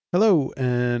Hello,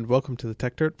 and welcome to the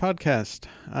Tech Dirt Podcast.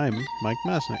 I'm Mike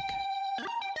Masnick.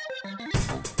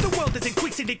 The world is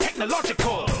increasingly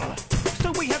technological,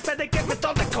 so we had better get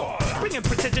methodical. Bringing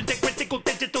precision to critical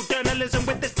digital journalism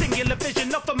with the singular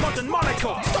vision of the modern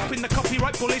monocle. Stopping the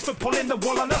copyright bullies from pulling the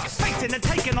wool on us. Facing and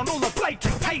taking on all the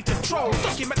blatant patent trolls.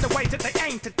 Document the ways that they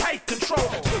aim to take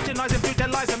control. Scrutinize and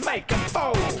brutalize and make them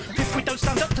fold. If we don't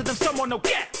stand up to them, someone will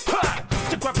get hurt.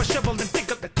 To grab a shovel and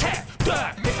dig up the tech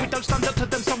dirt. If we don't stand up to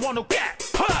them, someone will get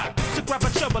hurt. To grab a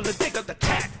shovel and dig up the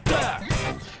tech dirt.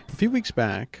 A few weeks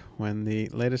back, when the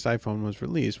latest iPhone was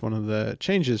released, one of the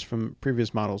changes from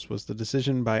previous models was the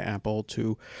decision by Apple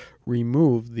to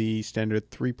remove the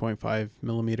standard 3.5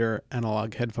 millimeter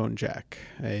analog headphone jack,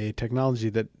 a technology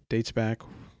that dates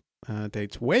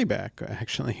way back,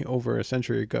 actually, over a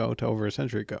century ago,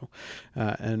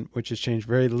 and which has changed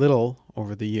very little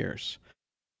over the years.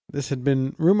 This had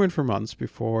been rumored for months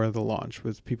before the launch,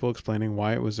 with people explaining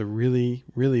why it was a really,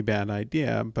 really bad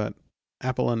idea, but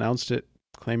Apple announced it,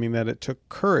 claiming that it took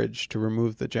courage to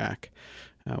remove the jack,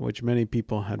 which many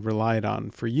people had relied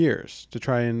on for years. To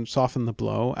try and soften the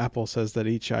blow, Apple says that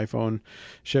each iPhone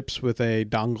ships with a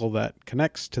dongle that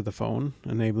connects to the phone,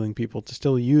 enabling people to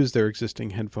still use their existing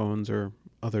headphones or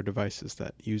other devices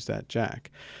that use that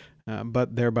jack.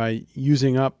 But thereby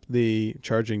using up the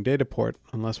charging data port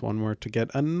unless one were to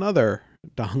get another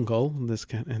dongle,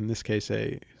 in this case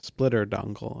a splitter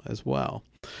dongle as well.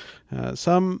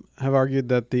 Some have argued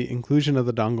that the inclusion of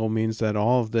the dongle means that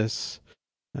all of this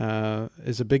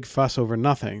is a big fuss over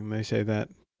nothing. They say that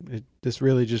this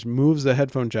really just moves the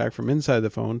headphone jack from inside the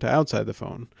phone to outside the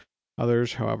phone.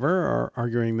 Others, however, are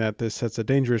arguing that this sets a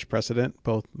dangerous precedent,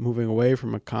 both moving away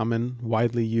from a common,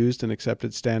 widely used and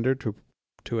accepted standard to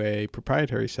a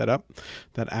proprietary setup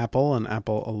that Apple and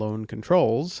Apple alone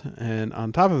controls. And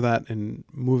on top of that, in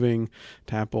moving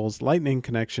to Apple's Lightning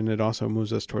connection, it also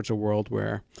moves us towards a world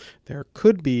where there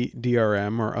could be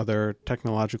DRM or other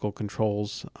technological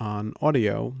controls on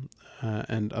audio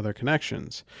and other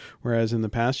connections. Whereas in the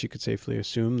past, you could safely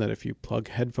assume that if you plug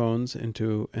headphones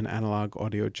into an analog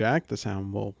audio jack, the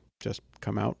sound will just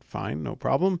come out fine, no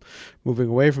problem. Moving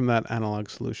away from that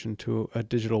analog solution to a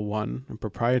digital one, a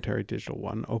proprietary digital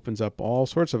one, opens up all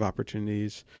sorts of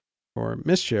opportunities for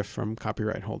mischief from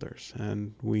copyright holders.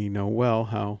 And we know well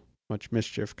how much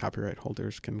mischief copyright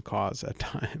holders can cause at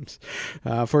times.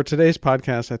 For today's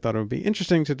podcast, I thought it would be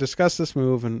interesting to discuss this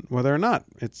move and whether or not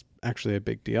it's actually a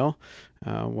big deal,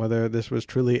 whether this was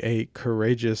truly a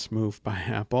courageous move by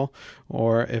Apple,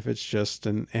 or if it's just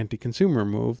an anti-consumer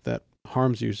move that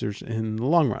harms users in the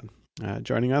long run.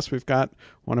 Joining us, we've got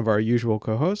one of our usual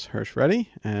co-hosts, Hirsch Reddy,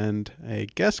 and a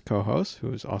guest co-host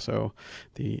who is also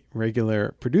the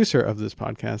regular producer of this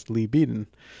podcast, Lee Beaton.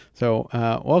 So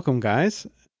welcome, guys.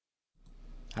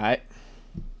 Hi.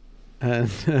 And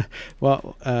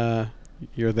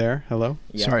you're there. Hello.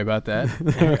 Yeah. Sorry about that.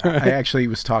 I actually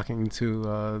was talking to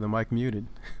the mic muted.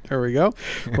 There we go.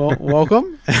 Well,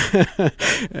 welcome.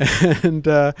 And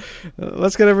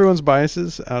let's get everyone's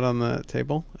biases out on the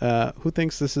table. Who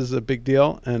thinks this is a big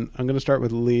deal? And I'm going to start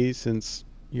with Lee since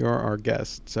you're our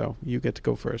guest. So you get to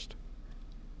go first.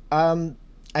 I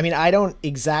mean, I don't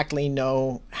exactly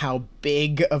know how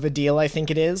big of a deal I think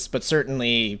it is, but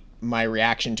certainly my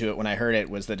reaction to it when I heard it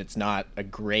was that it's not a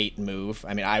great move.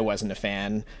 I mean, I wasn't a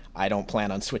fan. I don't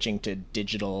plan on switching to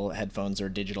digital headphones or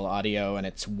digital audio, and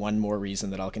it's one more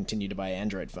reason that I'll continue to buy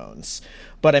Android phones.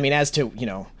 But I mean, as to,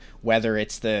 whether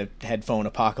it's the headphone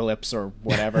apocalypse or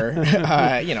whatever,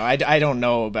 I don't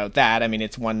know about that. I mean,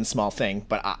 it's one small thing,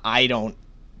 but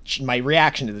my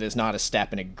reaction to it is not a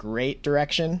step in a great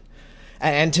direction.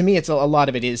 And to me, a lot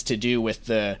of it is to do with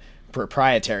the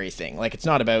proprietary thing. Like, it's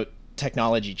not about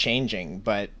technology changing,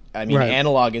 but I mean, right.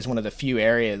 Analog is one of the few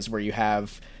areas where you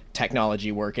have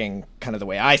technology working kind of the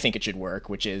way I think it should work,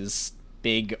 which is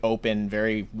big, open,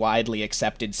 very widely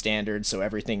accepted standards, so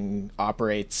everything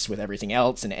operates with everything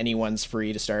else and anyone's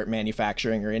free to start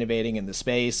manufacturing or innovating in the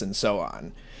space and so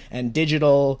on. And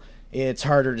digital, it's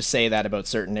harder to say that about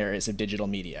certain areas of digital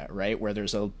media, right, where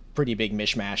there's a pretty big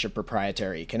mishmash of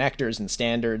proprietary connectors and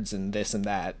standards and this and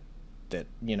that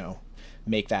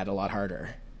make that a lot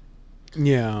harder.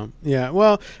 Yeah.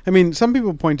 Well, I mean, some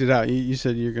people pointed out, you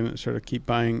said you're going to sort of keep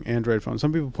buying Android phones.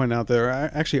 Some people point out there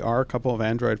actually are a couple of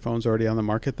Android phones already on the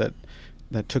market that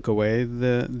took away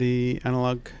the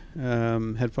analog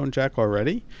headphone jack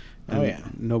already.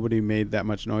 And nobody made that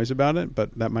much noise about it,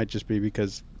 but that might just be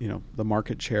because, the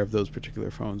market share of those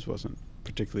particular phones wasn't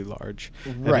particularly large.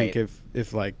 Right. I think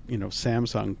if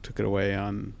Samsung took it away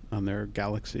on on their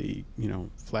Galaxy,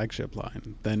 flagship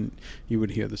line, then you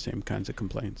would hear the same kinds of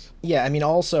complaints. Yeah, I mean,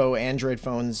 also Android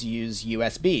phones use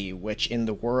USB, which in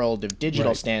the world of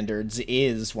digital standards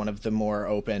is one of the more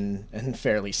open and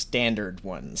fairly standard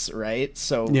ones, right?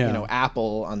 So,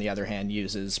 Apple, on the other hand,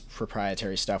 uses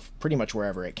proprietary stuff pretty much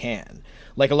wherever it can.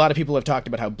 Like, a lot of people have talked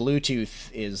about how Bluetooth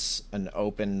is an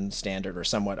open standard or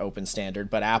somewhat open standard,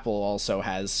 but Apple also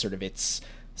has sort of its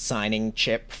signing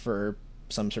chip for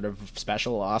some sort of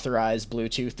special authorized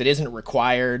Bluetooth that isn't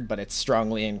required, but it's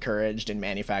strongly encouraged, and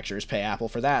manufacturers pay Apple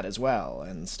for that as well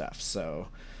and stuff. So,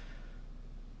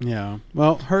 yeah.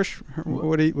 Well, Hirsch,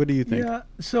 what do you think? Yeah.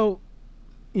 So,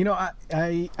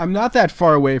 I'm not that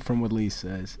far away from what Lee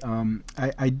says.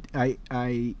 I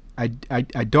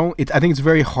don't. I think it's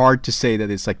very hard to say that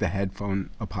it's like the headphone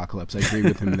apocalypse. I agree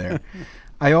with him there.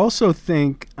 I also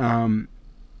think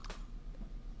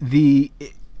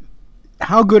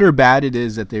how good or bad it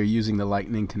is that they're using the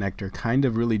Lightning connector kind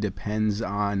of really depends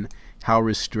on how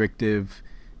restrictive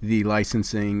the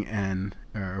licensing and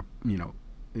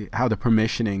how the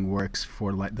permissioning works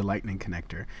for the Lightning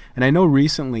connector. And I know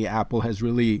recently Apple has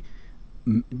really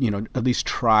at least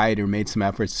tried or made some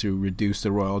efforts to reduce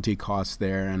the royalty costs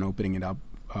there and opening it up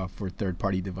for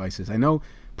third-party devices. I know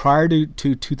prior to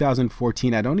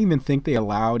 2014, I don't even think they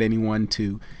allowed anyone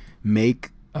to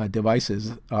make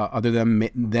devices other than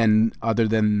them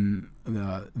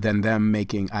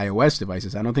making iOS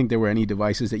devices. I don't think there were any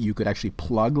devices that you could actually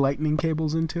plug Lightning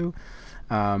cables into.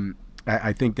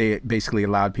 I think they basically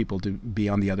allowed people to be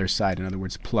on the other side. In other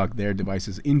words, plug their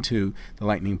devices into the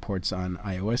Lightning ports on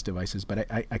iOS devices. But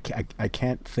I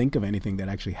can't think of anything that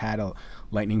actually had a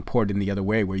Lightning port in the other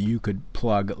way where you could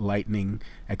plug Lightning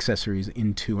accessories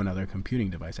into another computing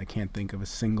device. I can't think of a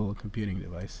single computing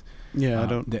device. Yeah, I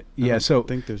don't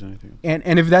think there's anything.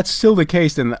 And if that's still the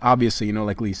case, then obviously,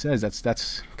 like Lee says,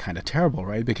 that's kind of terrible,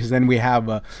 right? Because then we have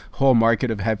a whole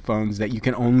market of headphones that you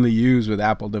can only use with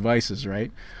Apple devices,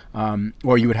 right?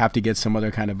 Or you would have to get some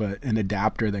other kind of an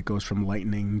adapter that goes from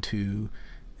Lightning to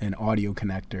an audio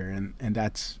connector, and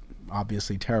that's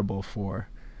obviously terrible for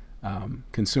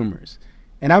consumers.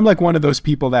 And I'm like one of those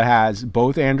people that has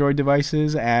both Android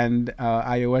devices and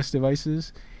iOS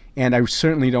devices. And I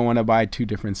certainly don't want to buy two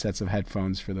different sets of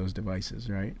headphones for those devices,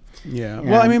 right? Yeah.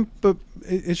 Well, I mean, but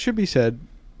it should be said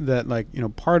that,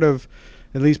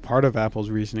 at least part of Apple's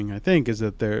reasoning, I think, is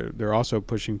that they're also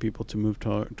pushing people to move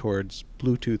towards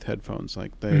Bluetooth headphones.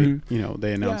 Like they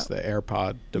announced the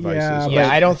AirPod devices.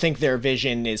 Yeah, I don't think their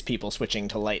vision is people switching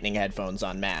to Lightning headphones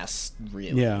en masse,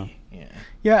 really. Yeah.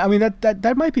 Yeah, I mean,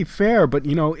 that might be fair, but,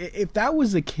 if that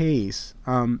was the case,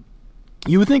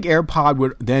 you would think AirPod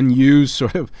would then use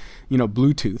sort of,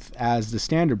 Bluetooth as the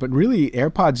standard, but really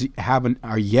AirPods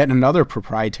are yet another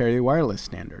proprietary wireless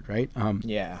standard, right?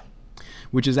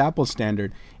 Which is Apple's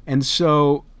standard, and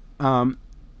so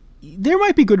there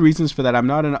might be good reasons for that. I'm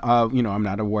not I'm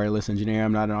not a wireless engineer.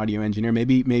 I'm not an audio engineer.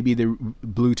 Maybe the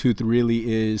Bluetooth really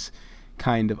is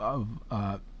kind of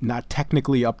not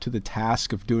technically up to the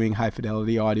task of doing high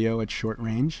fidelity audio at short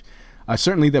range.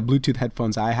 Certainly, the Bluetooth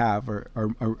headphones I have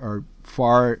are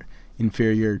far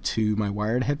inferior to my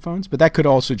wired headphones, but that could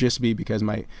also just be because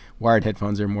my wired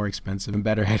headphones are more expensive and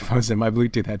better headphones than my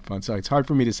Bluetooth headphones. So it's hard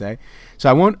for me to say. So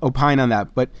I won't opine on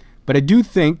that. But I do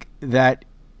think that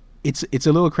it's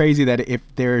a little crazy that if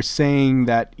they're saying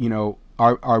that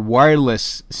our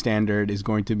wireless standard is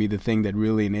going to be the thing that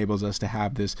really enables us to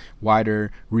have this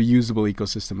wider reusable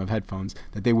ecosystem of headphones,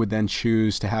 that they would then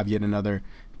choose to have yet another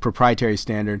proprietary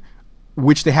standard,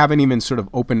 which they haven't even sort of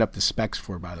opened up the specs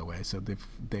for, by the way. So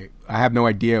I have no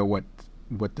idea what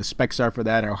the specs are for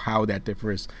that or how that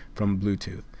differs from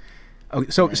Bluetooth. Okay,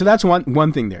 so that's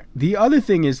one thing there. The other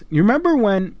thing is, you remember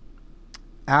when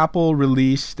Apple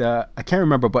released, I can't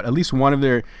remember, but at least one of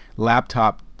their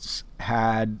laptops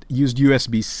had used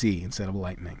USB-C instead of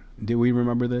Lightning. Do we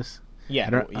remember this?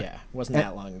 Yeah, wasn't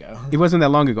that long ago. It wasn't that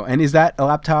long ago. And is that a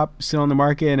laptop still on the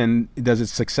market? And does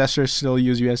its successor still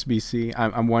use USB-C?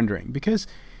 I'm wondering. Because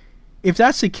if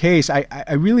that's the case,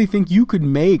 I really think you could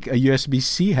make a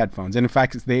USB-C headphones. And in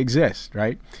fact, they exist,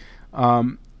 right?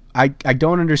 I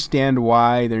don't understand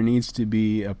why there needs to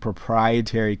be a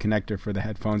proprietary connector for the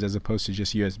headphones as opposed to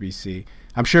just USB-C.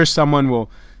 I'm sure someone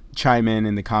will chime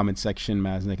in the comments section,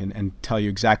 Masnick, and tell you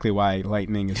exactly why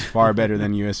Lightning is far better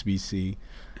than USB-C.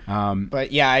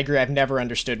 But yeah, I agree. I've never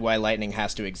understood why Lightning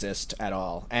has to exist at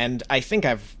all. And I think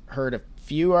I've heard a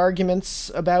few arguments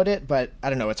about it, but I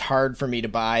don't know, it's hard for me to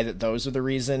buy that those are the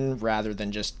reason rather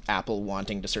than just Apple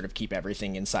wanting to sort of keep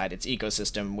everything inside its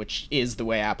ecosystem, which is the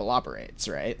way Apple operates,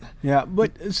 right? Yeah,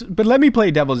 but let me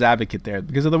play devil's advocate there,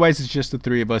 because otherwise it's just the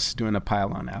three of us doing a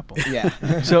pile on Apple. Yeah.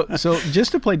 So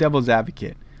just to play devil's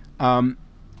advocate,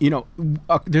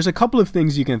 there's a couple of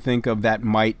things you can think of that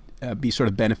might be sort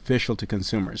of beneficial to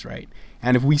consumers, right?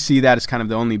 And if we see that as kind of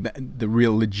the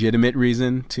real legitimate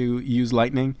reason to use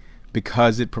Lightning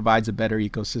because it provides a better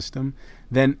ecosystem,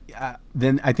 then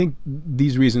I think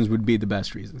these reasons would be the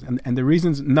best reasons. And the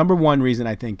reasons, number one reason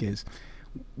I think is,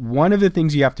 one of the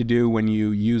things you have to do when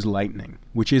you use Lightning,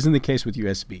 which isn't the case with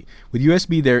USB. With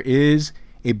USB, there is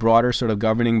a broader sort of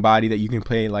governing body that you can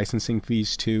pay licensing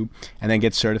fees to and then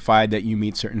get certified that you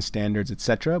meet certain standards,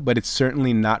 etc. But it's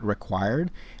certainly not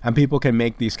required. And people can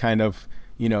make these kind of,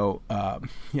 I don't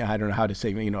know how to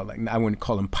say, like I wouldn't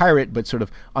call them pirate, but sort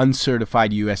of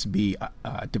uncertified USB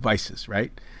devices,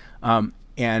 right?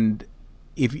 And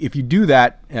if you do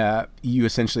that, you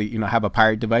essentially, have a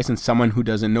pirate device, and someone who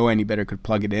doesn't know any better could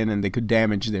plug it in and they could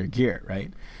damage their gear,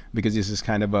 right? Because this is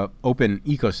kind of a open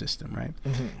ecosystem, right?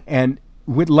 Mm-hmm. And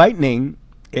with Lightning,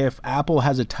 if Apple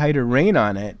has a tighter rein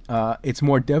on it, it's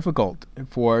more difficult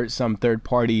for some third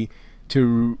party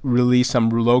to release some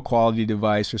low-quality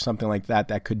device or something like that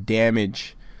that could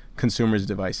damage consumers'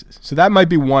 devices. So that might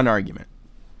be one argument.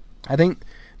 I think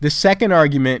the second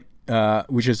argument,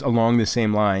 which is along the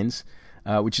same lines,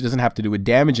 which doesn't have to do with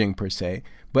damaging per se,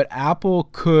 but Apple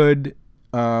could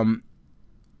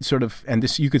sort of, and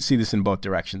this you could see this in both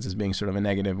directions as being sort of a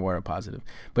negative or a positive,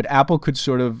 but Apple could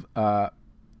sort of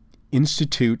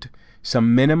institute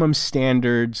some minimum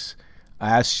standards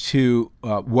as to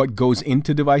what goes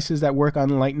into devices that work on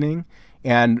Lightning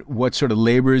and what sort of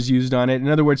labor is used on it. In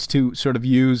other words, to sort of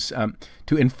use,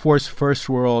 to enforce first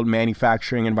world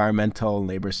manufacturing environmental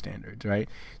labor standards, right?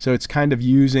 So it's kind of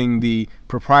using the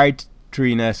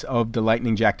proprietariness of the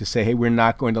Lightning Jack to say, hey, we're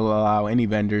not going to allow any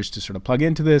vendors to sort of plug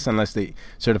into this unless they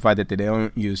certify that they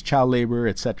don't use child labor,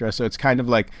 etc. So it's kind of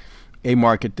like a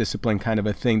market discipline kind of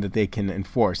a thing that they can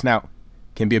enforce. Now,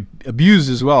 can be abused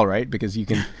as well, right? Because you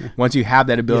can, once you have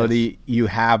that ability, yes, you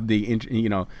have the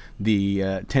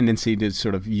tendency to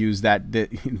sort of use that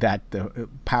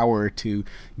power to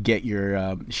get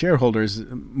your shareholders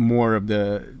more of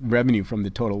the revenue from the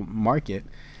total market.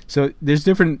 So there's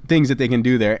different things that they can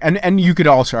do there, and you could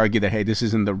also argue that, hey, this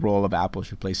isn't the role of Apple.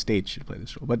 States should play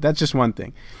this role, but that's just one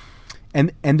thing.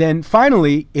 And then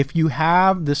finally, if you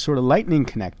have this sort of Lightning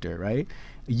connector, right,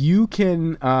 you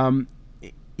can.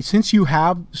 Since you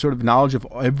have sort of knowledge of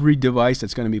every device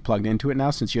that's going to be plugged into it now,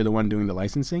 since you're the one doing the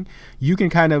licensing, you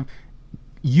can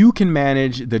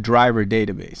manage the driver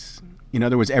database. In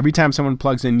other words, every time someone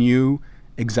plugs a new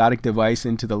exotic device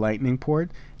into the Lightning port,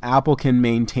 Apple can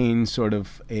maintain sort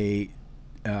of a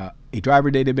driver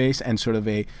database and sort of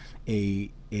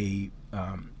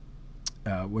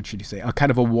what should you say? A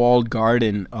kind of a walled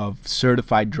garden of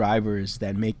certified drivers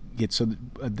that make it so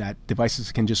that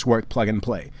devices can just work, plug and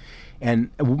play.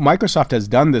 And Microsoft has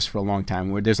done this for a long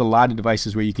time, where there's a lot of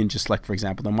devices where you can just, like, for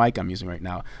example, the mic I'm using right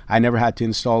now, I never had to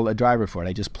install a driver for it.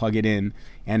 I just plug it in,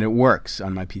 and it works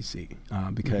on my PC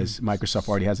because Microsoft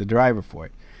already has a driver for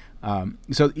it.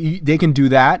 So they can do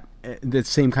that, the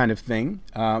same kind of thing,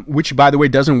 which, by the way,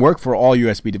 doesn't work for all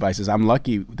USB devices. I'm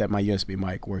lucky that my USB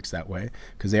mic works that way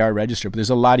because they are registered. But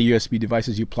there's a lot of USB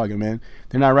devices, you plug them in,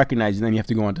 they're not recognized, and then you have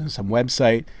to go onto some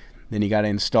website. Then you got to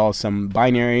install some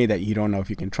binary that you don't know if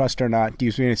you can trust or not. Do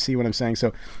you see what I'm saying?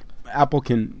 So Apple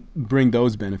can bring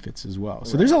those benefits as well.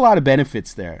 So there's a lot of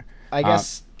benefits there. I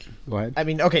guess. Go ahead. I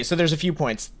mean, okay, so there's a few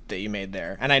points that you made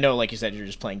there. And I know, like you said, you're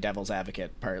just playing devil's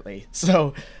advocate partly.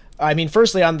 So, I mean,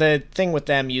 firstly, on the thing with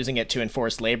them using it to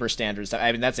enforce labor standards,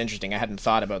 I mean, that's interesting. I hadn't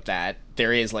thought about that.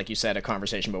 There is, like you said, a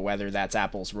conversation about whether that's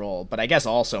Apple's role. But I guess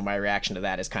also my reaction to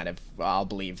that is kind of, well, I'll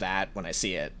believe that when I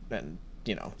see it. And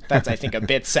that's, I think, a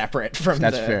bit separate from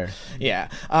that's fair. Yeah.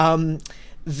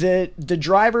 The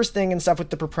drivers thing and stuff with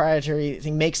the proprietary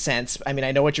thing makes sense. I mean,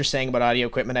 I know what you're saying about audio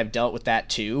equipment. I've dealt with that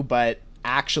too, but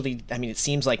actually, I mean, it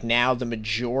seems like now the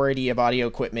majority of audio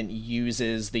equipment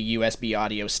uses the USB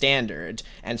audio standard,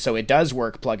 and so it does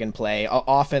work plug and play.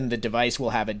 Often the device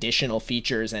will have additional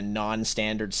features and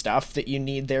non-standard stuff that you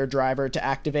need their driver to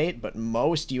activate, but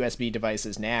most USB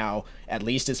devices now, at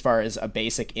least as far as a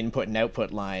basic input and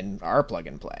output line, are plug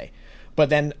and play. But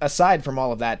then aside from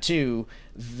all of that too,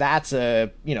 that's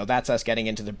us getting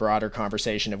into the broader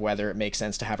conversation of whether it makes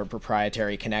sense to have a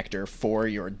proprietary connector for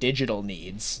your digital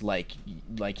needs, like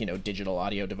digital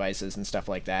audio devices and stuff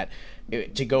like that.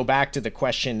 To go back to the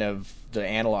question of the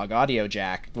analog audio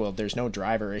jack, well, there's no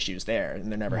driver issues there,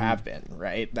 and there never have been,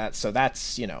 right? That's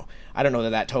I don't know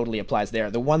that totally applies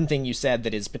there. The one thing you said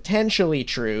that is potentially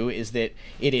true is that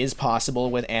it is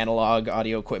possible with analog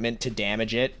audio equipment to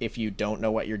damage it if you don't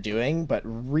know what you're doing, but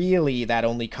really that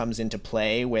only comes into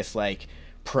play with like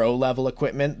pro level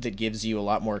equipment that gives you a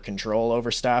lot more control over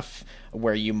stuff,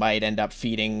 where you might end up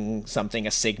feeding something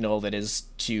a signal that is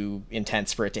too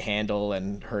intense for it to handle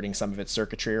and hurting some of its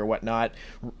circuitry or whatnot.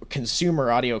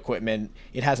 Consumer audio equipment,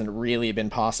 it hasn't really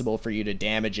been possible for you to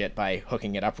damage it by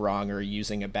hooking it up wrong or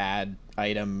using a bad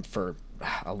item for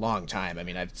a long time. I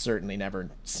mean, I've certainly never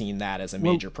seen that as a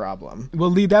major problem. Well,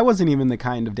 Lee, that wasn't even the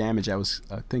kind of damage I was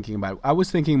thinking about. I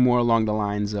was thinking more along the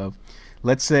lines of,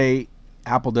 let's say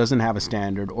Apple doesn't have a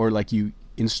standard, or like you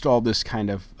install this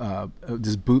kind of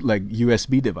this bootleg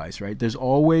USB device, right? There's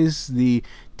always the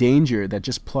danger that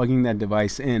just plugging that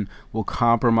device in will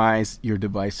compromise your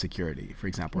device security, for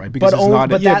example, right? Because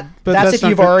that's if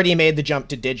you've already made the jump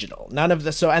to digital. None of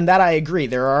the and that I agree.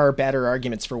 There are better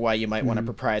arguments for why you might want a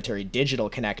proprietary digital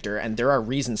connector, and there are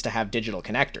reasons to have digital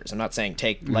connectors. I'm not saying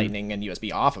take Lightning and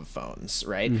USB off of phones,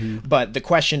 right? But the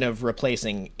question of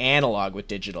replacing analog with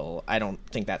digital, I don't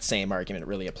think that same argument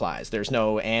really applies. There's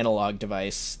no analog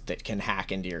device that can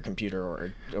hack into your computer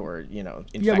or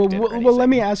infect it. Well, let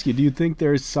me ask you: do you think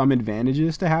there's some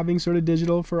advantages to having sort of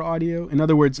digital for audio? In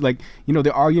other words, like,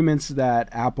 the arguments that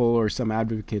Apple or some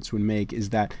advocates would make is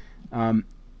that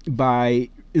by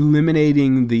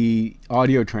eliminating the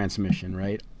audio transmission,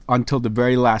 right, until the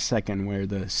very last second where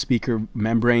the speaker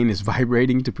membrane is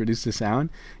vibrating to produce the sound,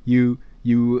 you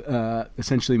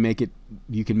essentially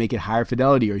you can make it higher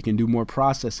fidelity, or you can do more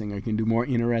processing, or you can do more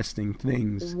interesting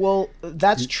things. Well,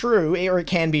 that's true, or it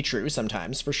can be true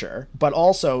sometimes, for sure. But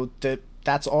also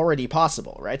that's already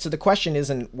possible, right? So the question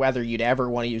isn't whether you'd ever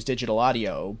want to use digital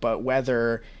audio, but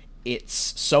whether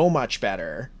it's so much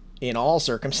better in all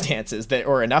circumstances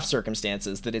or enough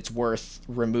circumstances that it's worth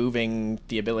removing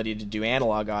the ability to do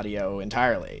analog audio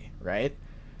entirely, right?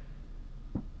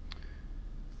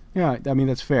 Yeah, I mean,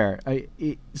 that's fair.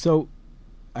 So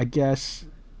I guess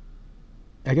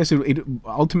it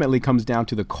ultimately comes down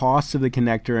to the cost of the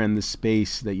connector and the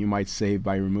space that you might save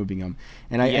by removing them.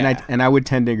 And I would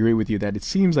tend to agree with you that it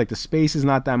seems like the space is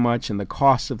not that much, and the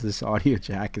cost of this audio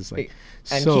jack is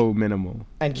minimal.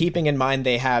 And keeping in mind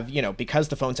they have, because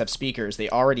the phones have speakers, they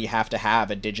already have to have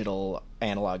a digital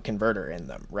analog converter in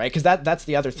them, right? Because that's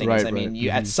the other thing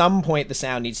at some point the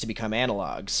sound needs to become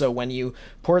analog. So when you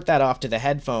port that off to the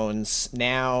headphones,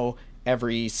 now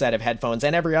every set of headphones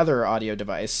and every other audio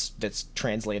device that's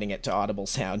translating it to audible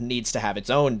sound needs to have its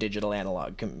own digital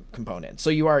analog component. So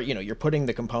you're putting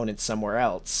the components somewhere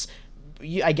else.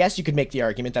 I guess you could make the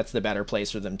argument that's the better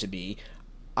place for them to be.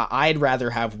 I'd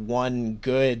rather have one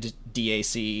good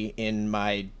DAC in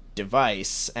my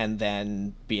device and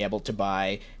then be able to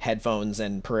buy headphones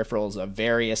and peripherals of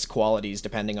various qualities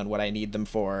depending on what I need them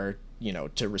for,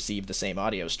 to receive the same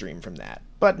audio stream from that.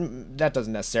 But that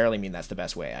doesn't necessarily mean that's the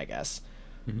best way, I guess.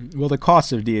 Mm-hmm. Well, the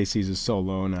cost of DACs is so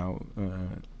low now.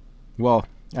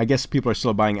 I guess people are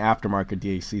still buying aftermarket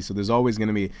DACs, so there's always going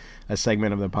to be a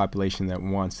segment of the population that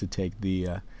wants to take the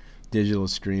digital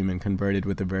stream and convert it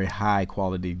with a very high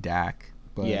quality DAC.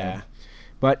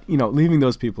 But leaving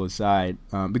those people aside,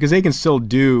 because they can still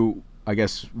do, I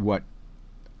guess, what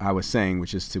I was saying,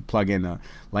 which is to plug in a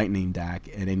Lightning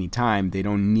DAC at any time. They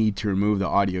don't need to remove the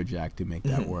audio jack to make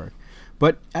that work.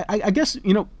 But I guess,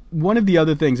 one of the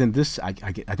other things, and this, I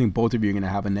think both of you are going to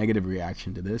have a negative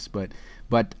reaction to this, but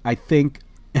I think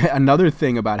another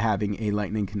thing about having a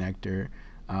Lightning connector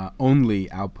only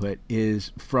output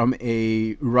is from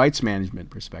a rights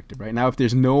management perspective. Right now, if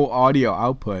there's no audio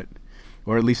output,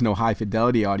 or at least no high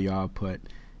fidelity audio output,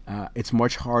 it's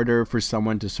much harder for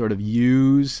someone to sort of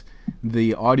use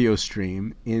the audio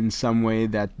stream in some way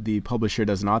that the publisher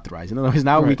doesn't authorize. In other words,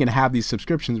 now we can have these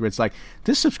subscriptions where it's like,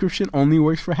 this subscription only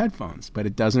works for headphones, but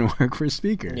it doesn't work for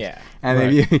speakers. Yeah. And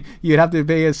then you'd have to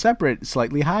pay a separate,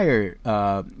 slightly higher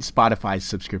Spotify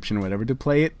subscription or whatever to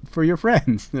play it for your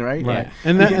friends, right? Right.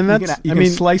 Yeah. You can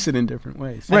slice it in different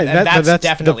ways. Right. That's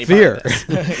definitely the fear.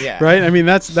 Yeah. Right? I mean,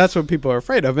 that's what people are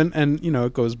afraid of. And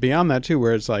it goes beyond that too,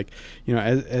 where it's like,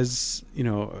 as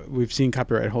we've seen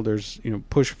copyright holders,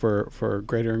 push for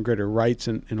greater and greater rights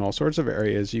in all sorts of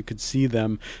areas. You could see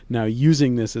them now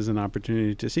using this as an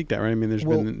opportunity to seek that, right? I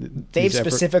mean, they've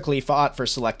specifically fought for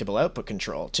selectable output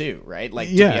control too, right? Like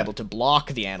to be able to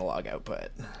block the analog output.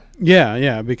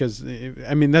 Yeah, because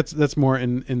I mean that's more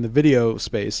in the video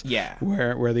space. Yeah.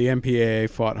 Where the MPAA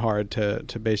fought hard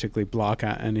to basically block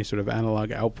out any sort of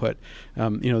analog output.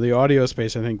 The audio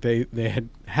space, I think they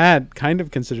had kind of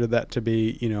considered that to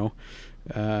be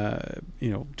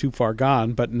too far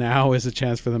gone, but now is a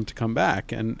chance for them to come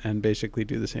back and basically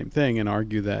do the same thing and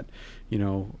argue that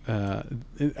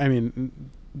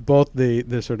both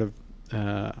the sort of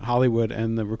Hollywood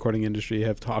and the recording industry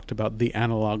have talked about the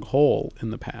analog hole in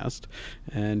the past,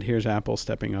 and here's Apple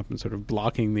stepping up and sort of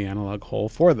blocking the analog hole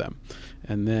for them.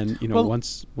 And then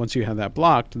once you have that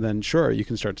blocked, then sure, you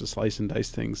can start to slice and dice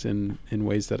things in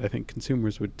ways that I think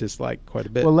consumers would dislike quite a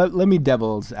bit. Well, let me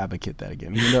devil's advocate that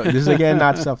again. This is again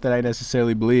not stuff that I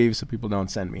necessarily believe, so people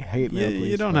don't send me hate mail.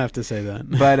 You don't have to say that.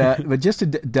 But just to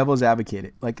devil's advocate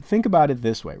it, like, think about it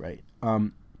this way, right?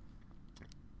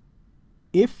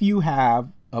 If you have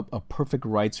a perfect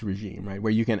rights regime, right,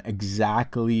 where you can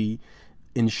exactly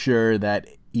ensure that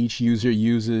each user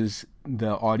uses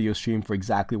the audio stream for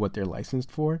exactly what they're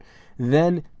licensed for,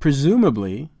 then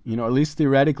presumably, at least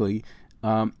theoretically,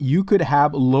 you could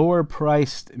have lower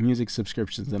priced music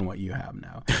subscriptions than what you have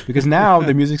now. Because now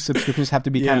the music subscriptions have to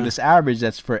be kind of this average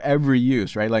that's for every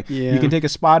use, right? Like you can take a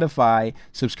Spotify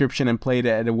subscription and play it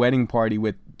at a wedding party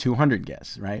with 200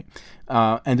 guests, right?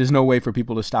 And there's no way for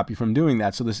people to stop you from doing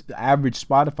that. So this average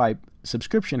Spotify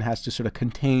subscription has to sort of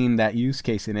contain that use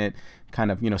case in it,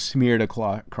 kind of, smeared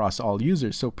across all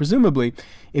users. So presumably,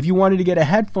 if you wanted to get a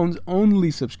headphones only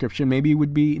subscription, maybe it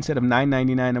would be, instead of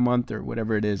 $9.99 a month or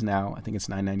whatever it is now, I think it's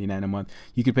 $9.99 a month,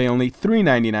 you could pay only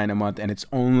 $3.99 a month, and it's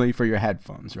only for your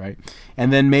headphones, right?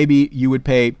 And then maybe you would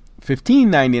pay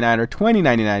 $15.99 or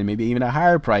 $20.99, maybe even a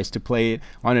higher price, to play it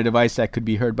on a device that could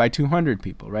be heard by 200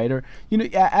 people, right? Or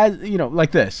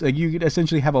like this, like you could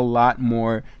essentially have a lot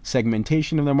more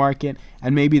segmentation of the market,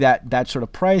 and maybe that sort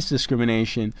of price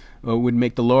discrimination would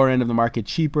make the lower end of the market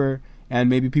cheaper, and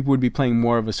maybe people would be playing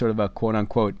more of a sort of a quote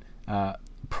unquote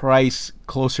price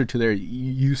closer to their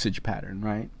usage pattern,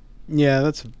 right? Yeah,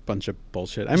 that's a bunch of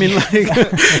bullshit. I mean, like,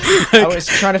 I was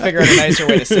trying to figure out a nicer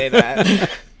way to say that.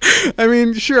 I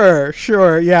mean,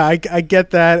 sure. Yeah, I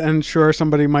get that, and sure,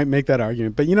 somebody might make that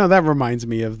argument. But, that reminds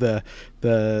me of the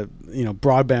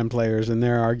broadband players and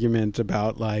their argument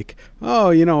about, like,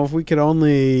 if we could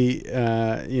only,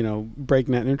 break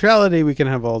net neutrality, we can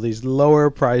have all these lower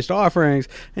priced offerings.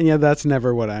 And yeah, that's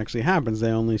never what actually happens.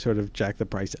 They only sort of jack the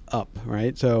price up,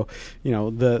 right? So,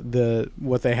 the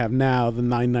what they have now, the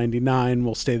 $9.99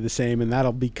 will stay the same, and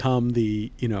that'll become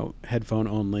the, headphone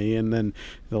only. And then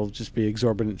there'll just be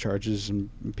exorbitant charges, and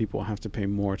people will have to pay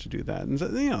more to do that. And so,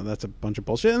 that's a bunch of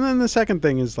bullshit. And then the second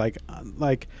thing is like,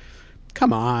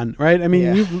 come on, right? I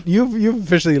mean, you've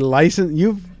officially licensed.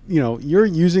 You're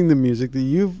using the music that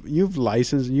you've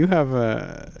licensed. You have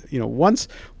once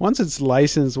it's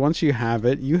licensed, once you have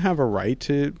it, you have a right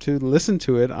to listen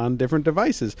to it on different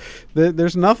devices.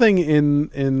 There's nothing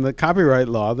in the copyright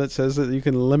law that says that you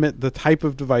can limit the type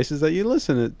of devices that you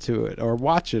listen to it or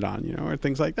watch it on, or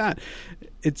things like that.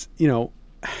 It's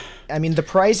I mean, the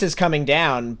price is coming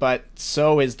down, but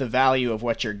so is the value of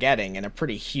what you're getting in a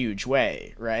pretty huge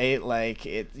way, right? Like,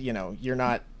 you're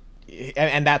not,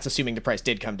 and that's assuming the price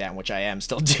did come down, which I am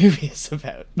still dubious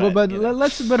about. But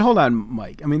hold on,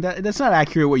 Mike. I mean, that's not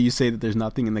accurate what you say, that there's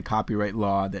nothing in the copyright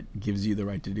law that gives you the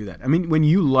right to do that. I mean, when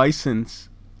you license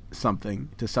something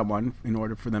to someone in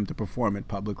order for them to perform it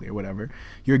publicly or whatever,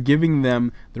 you're giving them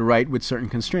the right with certain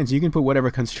constraints. You can put whatever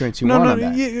constraints you want on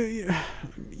that.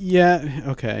 Yeah,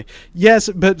 okay. Yes,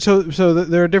 but so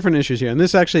there are different issues here, and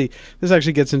this actually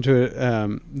gets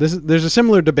into there's a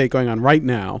similar debate going on right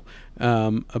now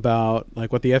about,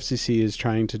 like, what the FCC is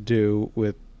trying to do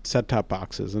with set-top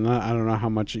boxes, and I don't know how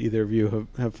much either of you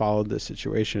have followed this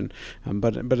situation,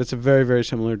 but it's a very, very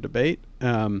similar debate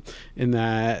in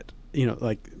that,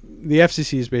 like, the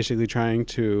FCC is basically trying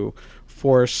to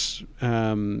force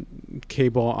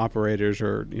cable operators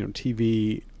or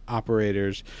TV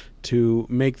operators to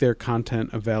make their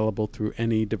content available through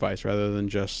any device rather than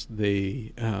just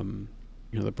the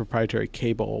the proprietary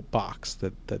cable box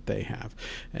that they have.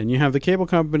 And you have the cable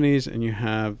companies, and you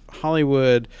have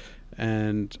Hollywood,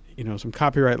 and some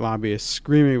copyright lobbyists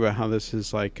screaming about how this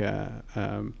is like a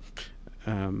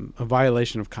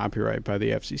violation of copyright by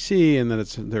the FCC, and that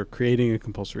they're creating a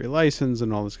compulsory license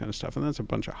and all this kind of stuff. And that's a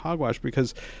bunch of hogwash,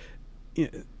 because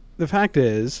the fact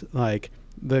is, like,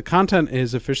 the content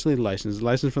is officially licensed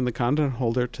from the content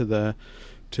holder to the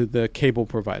cable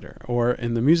provider, or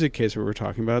in the music case we were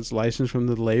talking about, it's licensed from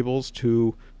the labels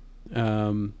to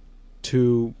Spotify,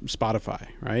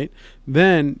 right?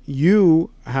 Then you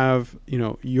have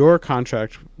your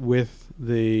contract with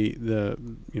the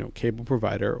cable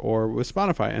provider or with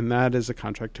Spotify, and that is a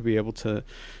contract to be able to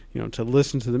to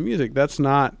listen to the music. That's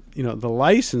not the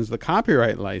license, the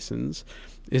copyright license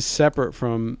is separate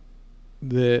from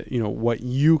the what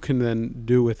you can then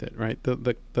do with it, right?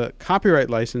 The copyright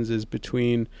license is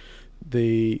between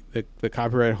the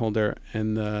copyright holder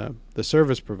and the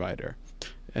service provider,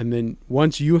 and then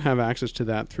once you have access to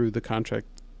that through the contract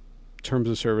terms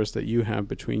of service that you have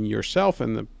between yourself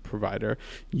and the provider,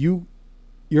 you're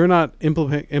not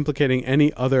implicating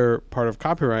any other part of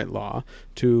copyright law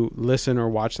to listen or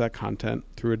watch that content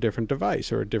through a different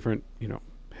device or a different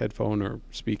headphone or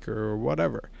speaker or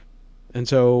whatever. And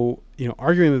so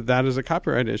arguing that is a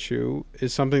copyright issue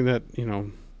is something that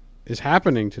is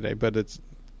happening today, but it's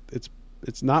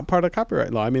not part of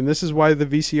copyright law. I mean, this is why the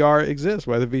VCR exists,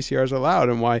 why the VCR is allowed,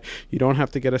 and why you don't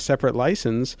have to get a separate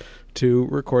license to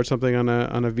record something on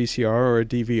a VCR or a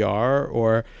DVR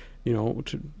or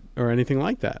or anything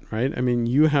like that, right? I mean,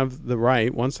 you have the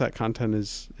right, once that content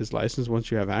is licensed, once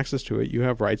you have access to it, you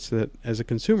have rights that as a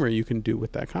consumer you can do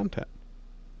with that content.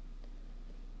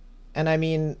 And I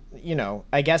mean,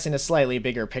 I guess in a slightly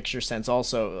bigger picture sense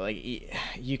also, like,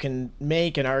 you can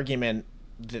make an argument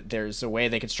that there's a way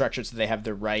they could structure it so they have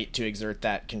the right to exert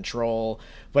that control.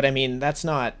 But I mean, that's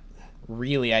not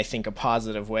really, I think, a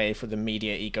positive way for the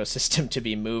media ecosystem to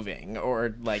be moving,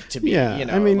 or like to be,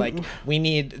 I mean, like, we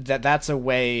need that's a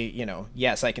way,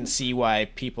 yes, I can see why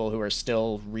people who are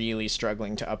still really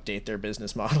struggling to update their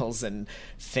business models and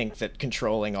think that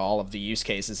controlling all of the use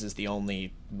cases is the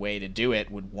only way to do it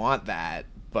would want that.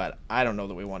 But I don't know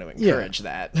that we want to encourage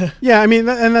that. Yeah, I mean,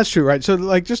 and that's true, right? So,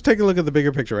 like, just take a look at the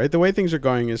bigger picture, right? The way things are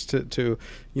going is to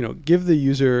give the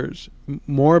users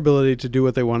more ability to do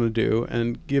what they want to do,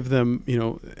 and give them,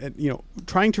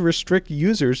 trying to restrict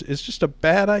users is just a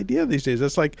bad idea these days.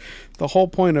 That's like the whole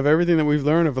point of everything that we've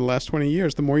learned over the last 20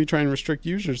 years. The more you try and restrict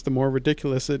users, the more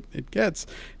ridiculous it gets,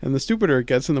 and the stupider it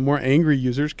gets, and the more angry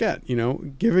users get.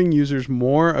 Giving users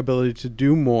more ability to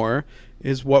do more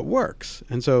is what works.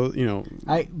 And so,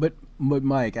 but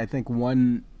Mike, I think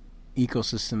one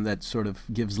ecosystem that sort of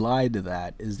gives light to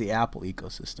that is the Apple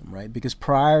ecosystem, right? Because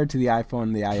prior to the iPhone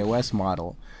and the iOS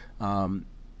model,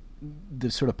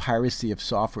 the sort of piracy of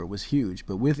software was huge.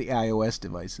 But with the iOS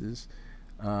devices,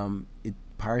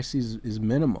 piracy is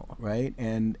minimal, right?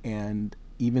 And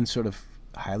even sort of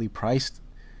highly priced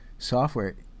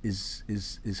software is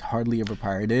hardly ever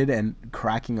pirated, and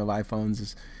cracking of iPhones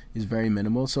is very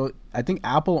minimal. So I think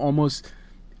Apple almost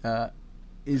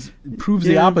proves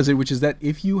the opposite, which is that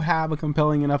if you have a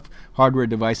compelling enough hardware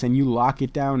device and you lock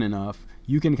it down enough,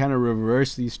 you can kind of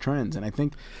reverse these trends. And I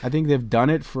think they've done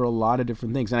it for a lot of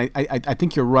different things. And I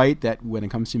think you're right that when it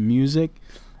comes to music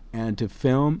and to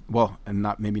film, well, and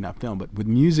maybe not film, but with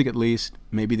music at least,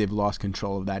 maybe they've lost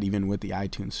control of that even with the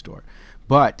iTunes store.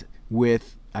 But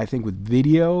I think with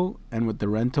video and with the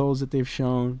rentals that they've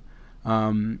shown,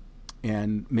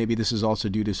 and maybe this is also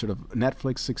due to sort of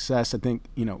Netflix success, I think,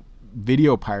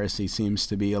 video piracy seems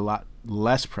to be a lot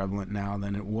less prevalent now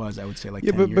than it was, I would say, like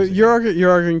 10 years ago. But you're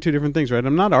arguing two different things, right?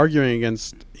 I'm not arguing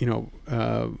against,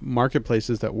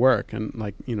 marketplaces that work, and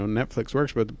like, Netflix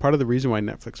works, but part of the reason why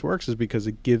Netflix works is because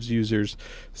it gives users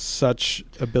such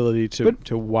ability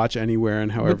to watch anywhere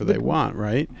and however they want,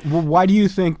 right? Well, why do you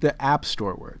think the App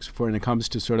Store works when it comes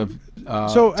to sort of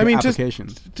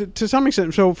applications? To some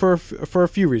extent, so for a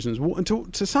few reasons.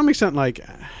 To some extent, like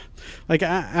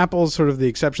Apple's sort of the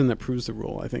exception that proves the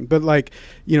rule, I think. But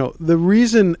the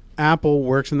reason Apple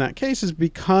works in that case is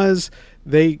because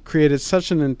they created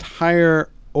such an entire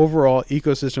overall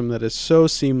ecosystem that is so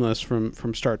seamless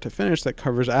from start to finish, that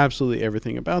covers absolutely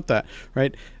everything about that,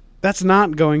 right? That's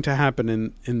not going to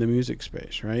happen in the music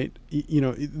space, right? You're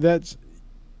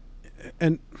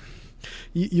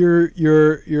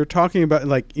talking about,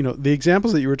 the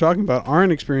examples that you were talking about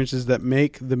aren't experiences that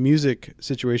make the music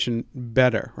situation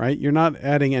better, right? You're not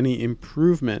adding any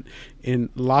improvement in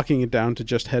locking it down to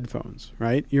just headphones,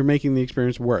 right? You're making the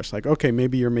experience worse. Like, okay,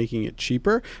 maybe you're making it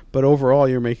cheaper, but overall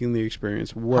you're making the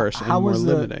experience worse and more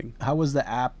limiting. How was the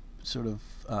app sort of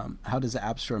how does the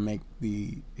App Store make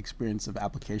the experience of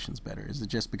applications better? Is it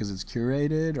just because it's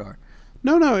curated, or?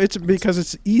 No, it's because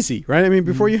it's easy, right? I mean,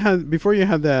 before you had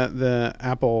the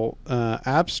Apple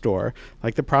App Store,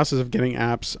 like the process of getting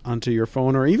apps onto your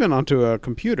phone or even onto a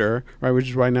computer, right? Which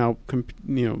is why now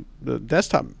the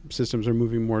desktop systems are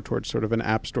moving more towards sort of an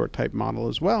app store type model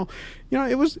as well. You know,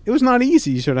 it was not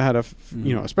easy. You sort of had to,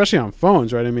 you know, especially on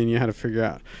phones, right? I mean, you had to figure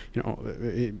out, you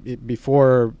know,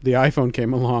 before the iPhone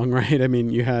came along, right? I mean,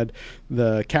 you had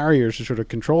the carriers who sort of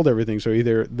controlled everything. So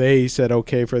either they said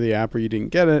okay for the app, or you didn't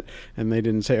get it, and they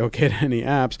didn't say okay to any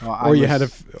apps, well,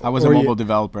 I was a mobile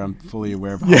developer. I'm fully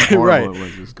aware of how horrible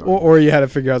it was. Or you had to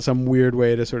figure out some weird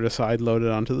way to sort of side load it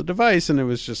onto the device, and it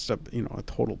was just a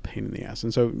total pain in the ass.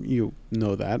 And so you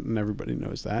know that, and everybody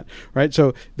knows that, right?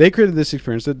 So they created this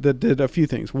experience that did a few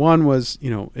things. One was, you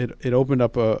know, it opened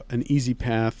up an easy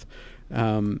path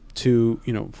to,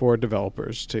 you know, for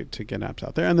developers to get apps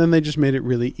out there. And then they just made it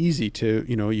really easy to,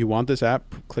 you know, you want this app,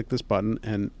 click this button,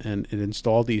 and it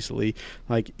installed easily.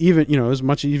 Like, even, you know, it was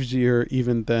much easier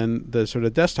even than the sort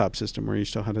of desktop system where you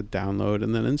still had to download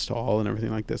and then install and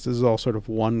everything like this. This is all sort of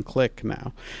one click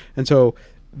now. And so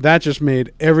that just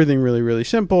made everything really, really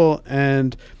simple.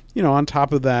 And, you know, on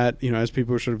top of that, you know, as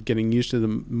people were sort of getting used to the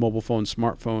mobile phone,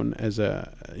 smartphone as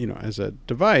a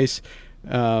device, you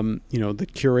know, the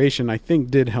curation, I think,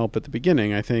 did help at the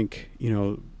beginning. I think, you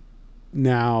know,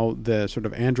 now the sort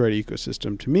of Android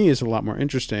ecosystem to me is a lot more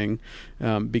interesting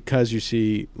because you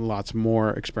see lots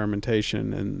more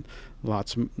experimentation and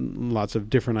lots of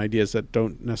different ideas that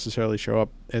don't necessarily show up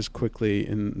as quickly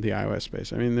in the iOS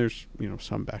space. I mean, there's, you know,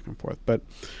 some back and forth, but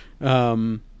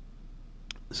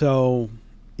so,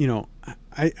 you know,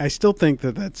 I still think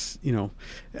that's, you know,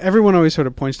 everyone always sort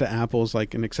of points to Apple as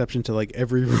like an exception to like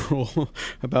every rule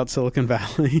about Silicon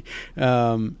Valley.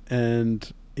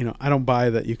 And, you know, I don't buy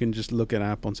that you can just look at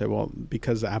Apple and say, well,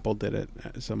 because Apple did it,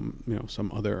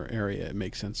 some other area, it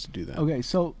makes sense to do that. Okay,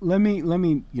 so let me,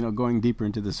 you know, going deeper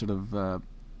into this sort of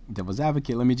devil's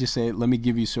advocate, let me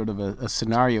give you sort of a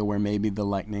scenario where maybe the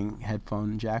Lightning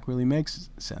headphone jack really makes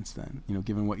sense then, you know,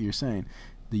 given what you're saying,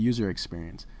 the user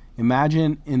experience.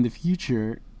 Imagine in the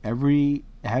future, every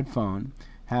headphone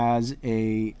has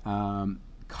a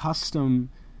custom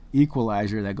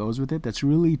equalizer that goes with it that's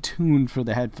really tuned for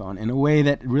the headphone in a way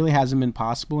that really hasn't been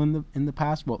possible in the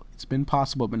past. Well, it's been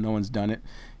possible, but no one's done it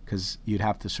because you'd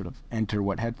have to sort of enter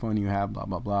what headphone you have, blah,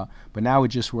 blah, blah. But now it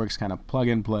just works kind of plug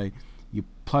and play. You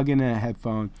plug in a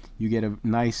headphone, you get a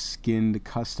nice skinned,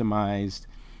 customized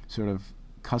sort of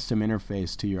custom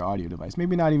interface to your audio device.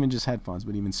 Maybe not even just headphones,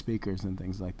 but even speakers and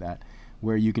things like that,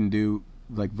 where you can do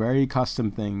like very custom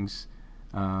things,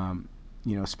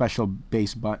 you know, special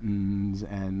bass buttons,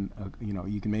 and you know,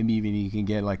 you can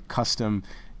get like custom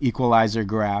equalizer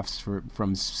graphs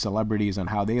from celebrities on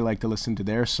how they like to listen to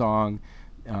their song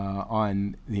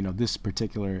on, you know, this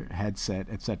particular headset,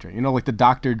 etc. You know, like the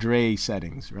Dr. Dre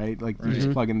settings, right? Like you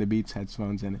just plug in the Beats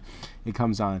headphones and it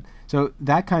comes on. So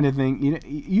that kind of thing, you know,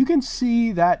 you can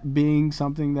see that being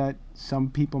something that some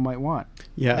people might want.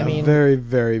 Yeah, I mean, a very,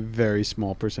 very, very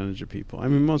small percentage of people. I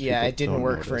mean, most people. Yeah, it didn't don't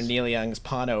work notice. for Neil Young's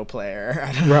Pono player.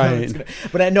 I don't Right. know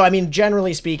but no, I mean,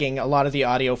 generally speaking, a lot of the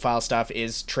audiophile stuff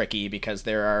is tricky because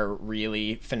there are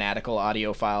really fanatical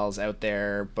audiophiles out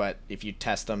there, but if you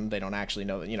test them, they don't actually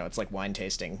know that, you know, it's like wine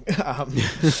tasting.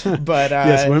 But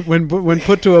yes, when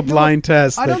put to a blind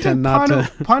test, I they don't tend think not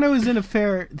to. Pono is in a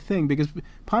fair thing because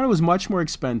Pono was much more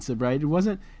expensive, right? It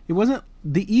wasn't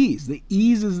the ease. The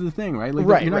ease is the thing, right? Like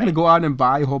Right, you're not going to go out and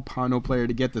buy a whole Pono player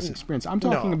to get this experience. I'm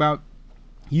talking about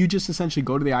you just essentially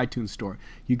go to the iTunes store.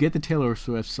 You get the Taylor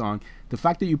Swift song. The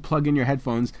fact that you plug in your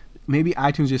headphones, maybe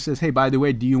iTunes just says, hey, by the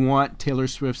way, do you want Taylor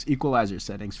Swift's equalizer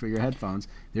settings for your headphones?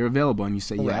 They're available. And you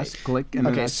say yes, click, and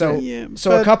then okay, that's so it. Yeah,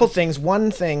 so a couple things. One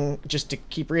thing, just to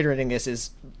keep reiterating this,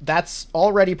 is that's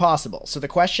already possible. So the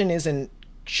question isn't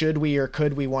should we or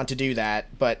could we want to do that,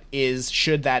 but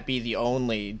should that be the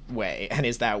only way, and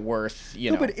is that worth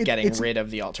getting rid of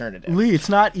the alternative? Lee, it's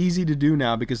not easy to do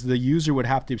now because the user would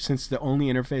have to, since the only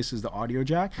interface is the audio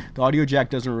jack. The audio jack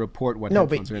doesn't report what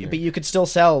headphones are in there. But you could still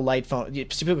sell Lightning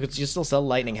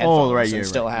headphones and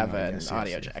still have an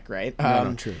audio jack, right?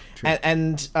 True.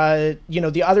 And you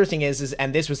know, the other thing is,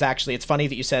 and this was actually, it's funny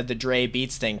that you said the Dre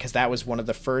Beats thing, because that was one of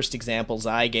the first examples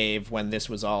I gave when this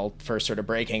was all first sort of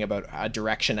breaking about a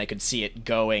direction I could see it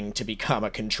going to become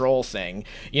a control thing.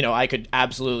 You know, I could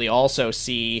absolutely also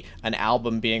see an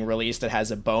album being released that has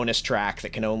a bonus track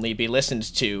that can only be listened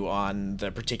to on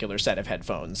the particular set of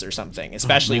headphones or something,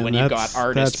 especially when you've got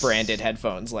artist branded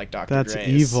headphones like Dr. Dre's. That's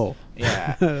evil.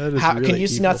 Yeah. Really can you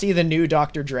evil. not see the new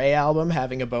Dr. Dre album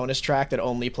having a bonus track that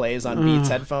only plays on Beats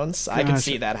headphones? I can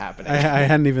see that happening. I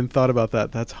hadn't even thought about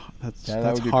that. That's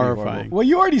that would be horrifying. Well,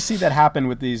 you already see that happen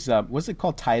with these. What's it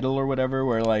called, Tidal or whatever,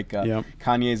 where like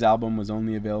Kanye's album was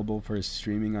only available for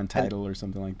streaming on Tidal or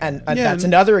something like that. And Yeah, that's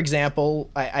another example.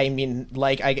 I mean,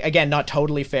 again, not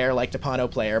totally fair like the Pano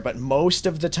player, but most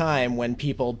of the time when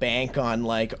people bank on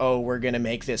like, oh, we're going to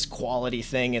make this quality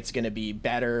thing, it's going to be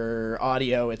better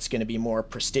audio, it's going to be more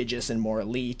prestigious and more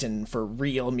elite and for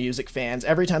real music fans,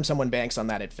 every time someone banks on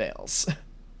that, it fails.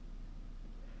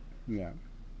 Yeah.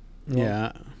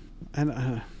 Yeah.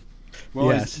 And Well,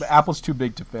 yes. Apple's too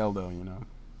big to fail, though. You know.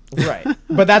 Right.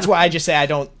 But that's why I just say I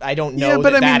don't know Yeah,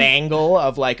 but that, I that mean- angle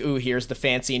of like, ooh, here's the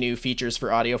fancy new features for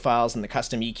audiophiles and the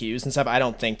custom EQs and stuff. I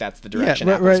don't think that's the direction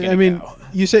yeah, Apple's right. gonna I mean, go.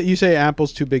 you say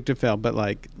Apple's too big to fail, but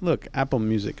like, look, Apple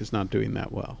Music is not doing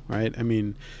that well, right? I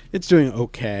mean, it's doing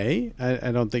okay.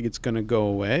 I don't think it's going to go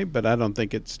away, but I don't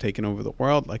think it's taken over the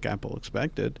world like Apple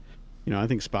expected. You know, I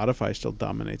think Spotify still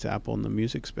dominates Apple in the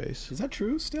music space. Is that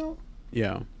true still?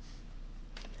 Yeah.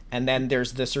 And then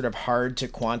there's this sort of hard to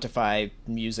quantify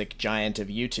music giant of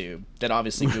YouTube that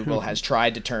obviously Google has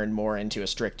tried to turn more into a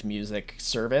strict music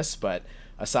service. But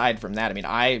aside from that, I mean,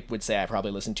 I would say I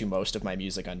probably listen to most of my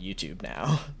music on YouTube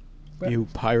now. You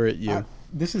pirate, you.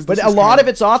 But a lot of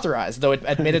it's authorized, though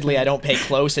admittedly I don't pay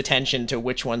close attention to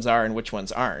which ones are and which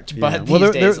ones aren't. But Yeah. these Well,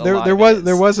 days, a lot of it is.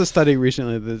 there was a study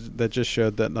recently that just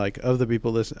showed that like of the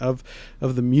people of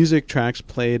the music tracks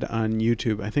played on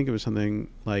YouTube, I think it was something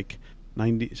like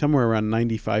somewhere around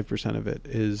 95% of it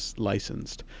is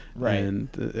licensed, Right. And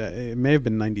it may have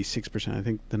been 96%. I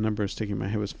think the number sticking in my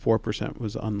head was 4%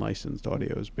 was unlicensed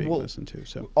audio is being listened to.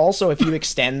 So Also, if you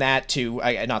extend that to,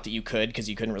 not that you could, because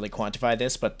you couldn't really quantify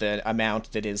this, but the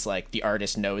amount that is like the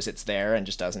artist knows it's there and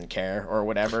just doesn't care or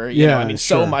whatever. You know, I mean,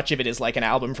 so sure. much of it is like an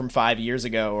album from 5 years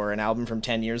ago or an album from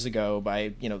 10 years ago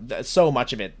by, you know, so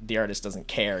much of it, the artist doesn't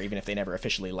care, even if they never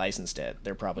officially licensed it.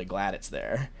 They're probably glad it's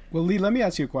there. Well, Lee, let me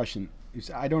ask you a question.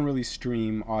 I don't really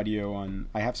stream audio on.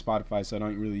 I have Spotify, so I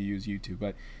don't really use YouTube.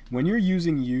 But when you're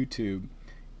using YouTube,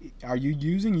 are you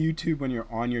using YouTube when you're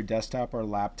on your desktop or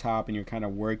laptop and you're kind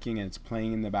of working and it's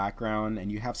playing in the background and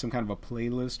you have some kind of a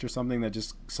playlist or something that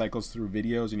just cycles through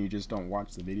videos and you just don't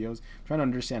watch the videos? I'm trying to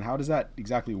understand, how does that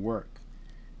exactly work?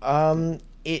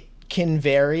 It can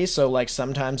vary. So like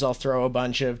sometimes I'll throw a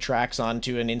bunch of tracks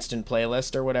onto an instant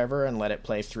playlist or whatever and let it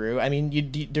play through. I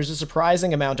mean, there's a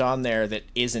surprising amount on there that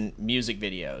isn't music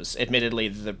videos.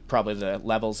 Admittedly, probably the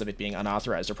levels of it being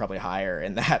unauthorized are probably higher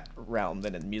in that realm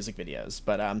than in music videos.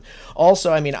 But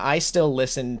also, I mean, I still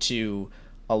listen to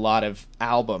a lot of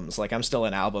albums. Like I'm still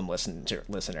an album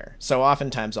listener. So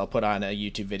oftentimes I'll put on a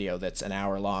YouTube video that's an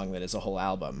hour long that is a whole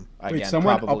album. Wait,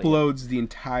 someone uploads the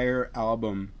entire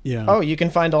album. yeah. Oh, you can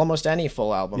find almost any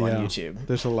full album on YouTube.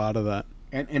 There's a lot of that.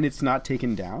 And it's not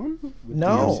taken down? with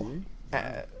No.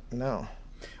 DLC? No.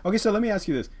 Okay, so let me ask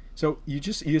you this. So you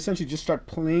essentially just start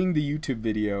playing the YouTube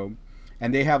video,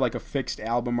 and they have like a fixed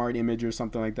album art image or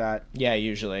something like that. Yeah,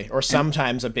 usually. Or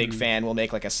sometimes a big fan will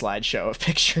make like a slideshow of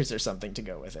pictures or something to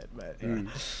go with it. But yeah.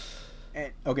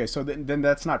 And, okay, so then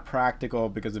that's not practical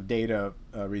because of data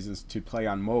reasons to play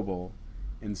on mobile,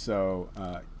 and so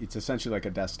it's essentially like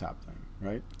a desktop thing,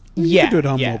 right? Yeah, could do it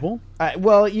on yeah. mobile.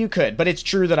 Well, you could, but it's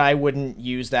true that I wouldn't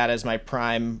use that as my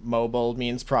prime mobile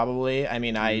means probably. I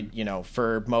mean,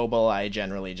 for mobile, I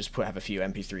generally just have a few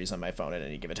MP3s on my phone at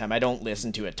any given time. I don't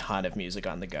listen to a ton of music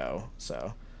on the go,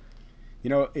 so... You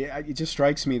know, it just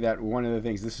strikes me that one of the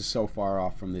things, this is so far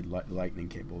off from the lightning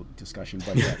cable discussion,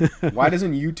 but why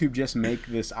doesn't YouTube just make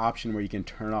this option where you can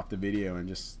turn off the video and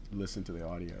just listen to the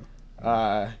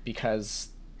audio? Because...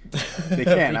 They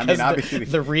can. I because mean, obviously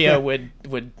the RIA would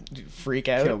freak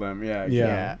out. kill them. Yeah.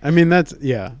 Yeah. I mean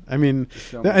I mean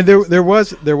So there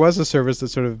was a service that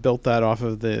sort of built that off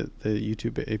of the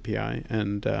YouTube API,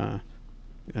 and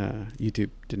YouTube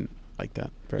didn't like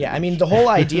that very Yeah, I much. mean, the whole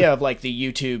idea of like the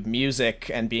YouTube music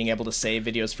and being able to save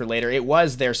videos for later, it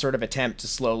was their sort of attempt to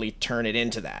slowly turn it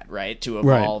into that, right? To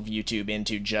evolve YouTube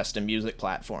into just a music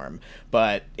platform.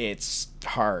 But it's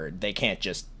hard. They can't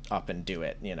just up and do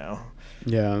it, you know?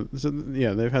 Yeah, so,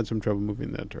 they've had some trouble moving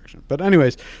in that direction. But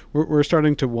anyways, we're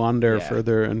starting to wander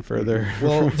further and further.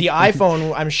 Well, the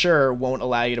iPhone, I'm sure, won't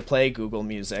allow you to play Google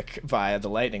Music via the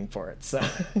Lightning port. So,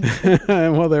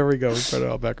 well, there we go. We brought it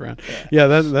all back around. Yeah,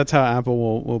 that's how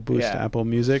Apple will boost Yeah. Apple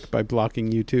Music, by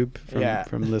blocking YouTube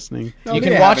from listening. No, you they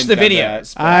can watch haven't the done that.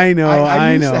 videos. but- I know,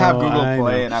 I used know. to have Google I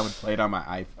Play, know. and I would play it on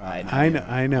my iPhone.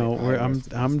 I know.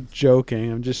 I'm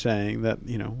joking. I'm just saying that,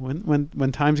 you know,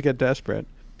 when times get desperate.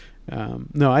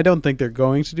 No, I don't think they're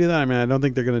going to do that. I mean, I don't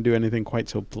think they're going to do anything quite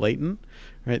so blatant,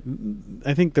 right?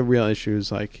 I think the real issue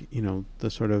is like, you know, the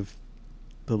sort of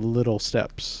the little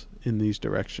steps in these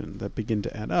directions that begin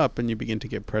to add up, and you begin to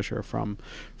get pressure from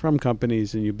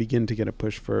companies, and you begin to get a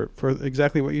push for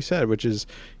exactly what you said, which is,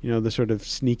 the sort of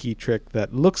sneaky trick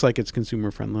that looks like it's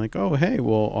consumer friendly, like, oh, hey,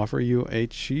 we'll offer you a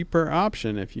cheaper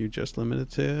option if you just limit it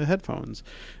to headphones,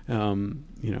 and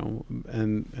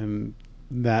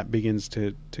that begins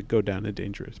to go down a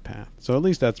dangerous path. So at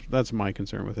least that's my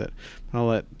concern with it. I'll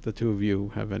let the two of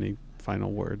you have any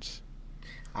final words.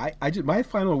 My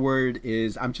final word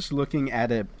is, I'm just looking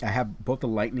at I have both a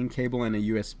Lightning cable and a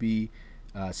USB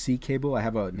C cable. I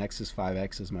have a Nexus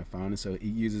 5X as my phone, so it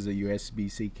uses a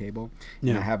USB-C cable.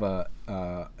 Yeah. And I have an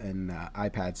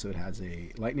iPad, so it has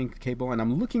a Lightning cable. And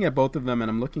I'm looking at both of them, and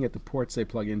I'm looking at the ports they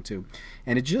plug into.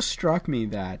 And it just struck me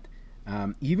that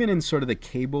even in sort of the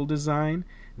cable design,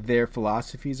 their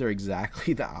philosophies are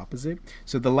exactly the opposite.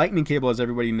 So the Lightning cable, as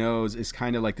everybody knows, is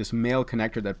kind of like this male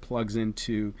connector that plugs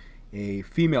into a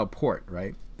female port,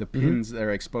 right? The pins that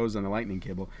are exposed on the Lightning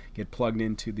cable get plugged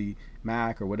into the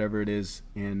Mac or whatever it is,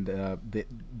 and the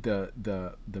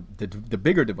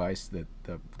bigger device,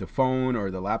 the phone or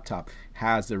the laptop,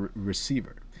 has the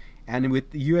receiver. And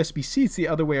with the USB-C, it's the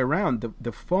other way around.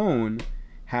 The phone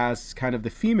has kind of the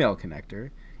female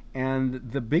connector, and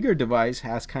the bigger device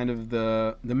has kind of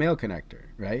the male connector,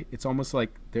 right? It's almost like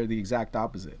they're the exact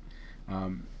opposite.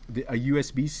 A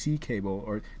USB-C cable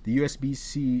or the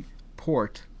USB-C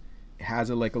port has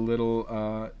a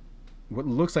little what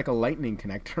looks like a Lightning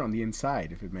connector on the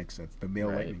inside, if it makes sense, the male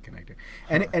Lightning connector.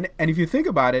 And if you think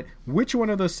about it, which one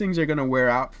of those things are going to wear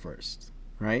out first,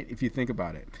 right? If you think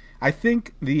about it, I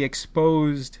think the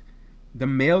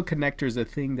male connector is a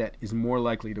thing that is more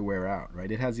likely to wear out,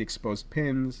 right? It has the exposed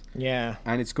pins,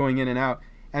 and it's going in and out.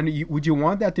 And would you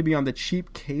want that to be on the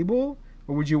cheap cable,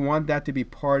 or would you want that to be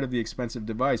part of the expensive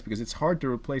device? Because it's hard to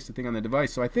replace the thing on the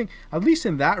device. So I think, at least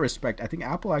in that respect, I think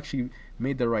Apple actually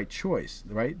made the right choice,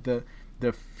 right? The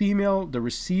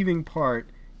receiving part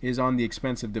is on the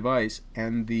expensive device,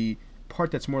 and the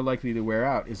part that's more likely to wear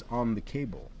out is on the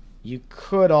cable. You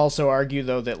could also argue,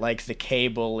 though, that the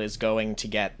cable is going to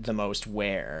get the most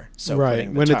wear. So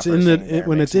right, when it's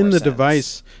in the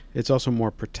device, it's also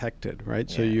more protected, right?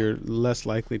 Yeah. So you're less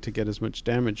likely to get as much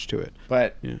damage to it.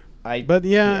 But yeah. I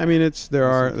mean, there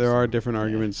are different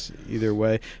arguments either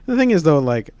way. The thing is, though,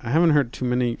 I haven't heard too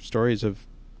many stories of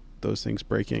those things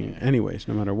breaking, anyways.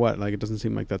 No matter what, it doesn't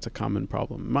seem like that's a common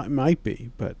problem. Might be,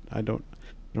 but I don't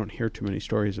hear too many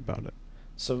stories about it.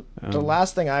 So the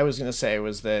last thing I was going to say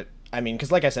was that,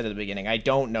 because like I said at the beginning, I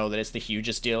don't know that it's the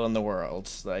hugest deal in the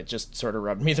world. It just sort of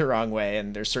rubbed me the wrong way,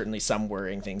 and there's certainly some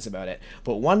worrying things about it.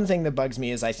 But one thing that bugs me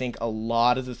is I think a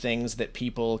lot of the things that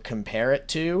people compare it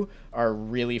to are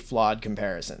really flawed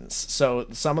comparisons. So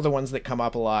some of the ones that come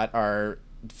up a lot are,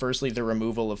 firstly, the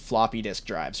removal of floppy disk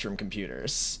drives from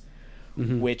computers,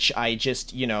 which I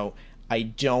just, I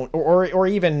don't, or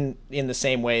even in the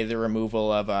same way, the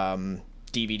removal of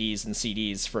DVDs and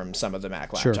CDs from some of the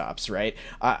Mac laptops, sure. Right?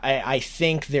 I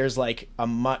think there's a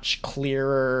much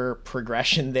clearer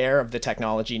progression there of the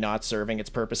technology not serving its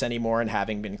purpose anymore and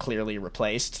having been clearly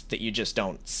replaced, that you just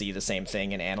don't see the same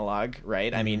thing in analog,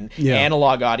 right?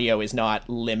 Analog audio is not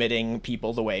limiting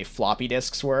people the way floppy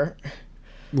disks were.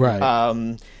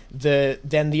 Right.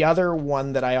 Then the other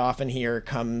one that I often hear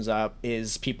comes up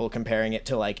is people comparing it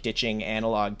to ditching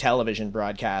analog television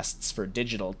broadcasts for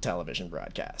digital television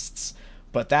broadcasts.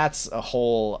 But that's a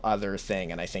whole other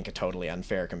thing, and I think a totally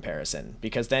unfair comparison,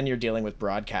 because then you're dealing with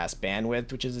broadcast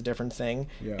bandwidth, which is a different thing,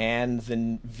 and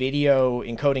the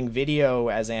encoding video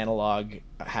as analog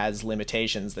has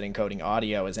limitations that encoding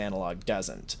audio as analog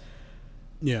doesn't.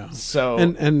 Yeah. So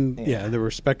there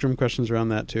were spectrum questions around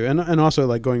that too, and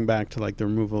also going back to the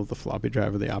removal of the floppy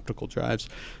drive or the optical drives,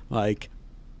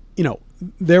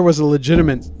 there was a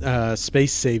legitimate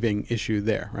space saving issue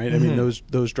there, right? I mean,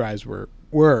 those drives were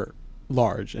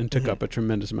large and took up a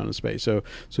tremendous amount of space. So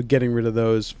getting rid of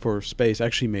those for space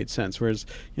actually made sense. Whereas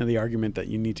the argument that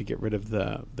you need to get rid of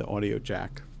the audio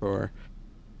jack for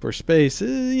space,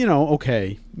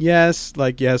 okay, yes,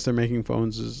 they're making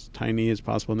phones as tiny as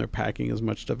possible and they're packing as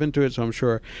much stuff into it. So I'm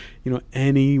sure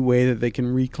any way that they can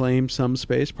reclaim some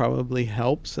space probably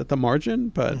helps at the margin.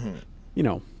 But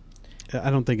I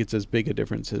don't think it's as big a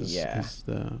difference as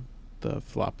the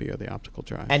floppy or the optical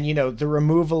drive. And the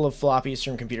removal of floppies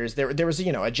from computers, there was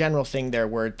a general thing there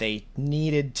where they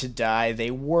needed to die. They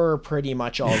were pretty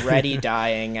much already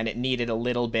dying, and it needed a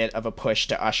little bit of a push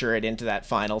to usher it into that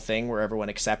final thing where everyone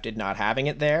accepted not having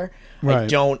it there. Right. I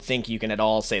don't think you can at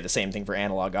all say the same thing for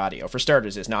analog audio. For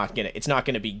starters, it's not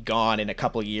gonna be gone in a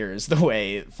couple years the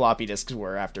way floppy disks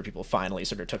were after people finally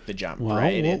sort of took the jump. Well,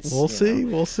 right? We'll see.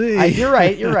 You're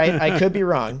right. I could be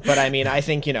wrong, but I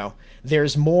think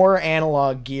there's more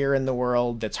analog gear in the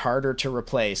world that's harder to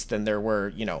replace than there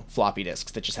were, floppy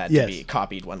disks that just had to be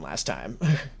copied one last time.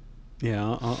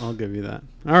 Yeah, I'll give you that.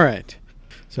 All right.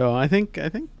 So I think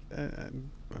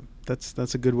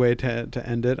that's a good way to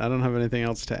end it. I don't have anything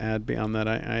else to add beyond that.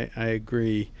 I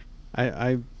agree.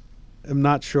 I am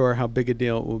not sure how big a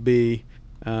deal it will be.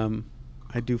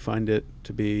 I do find it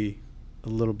to be a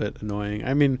little bit annoying.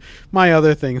 I mean, my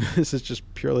other thing, this is just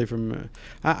purely from,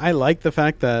 I like the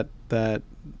fact that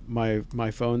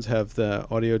my phones have the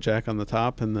audio jack on the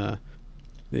top and the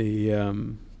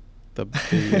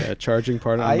charging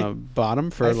part on the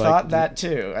bottom for I thought that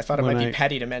too. I thought it might be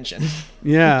petty to mention.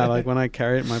 Yeah, like when I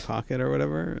carry it in my pocket or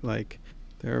whatever, like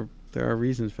there are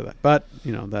reasons for that. But,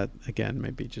 that again may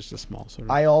be just a small sort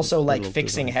of. I also like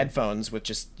fixing device. Headphones with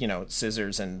just,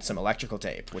 scissors and some electrical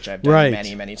tape, which I've done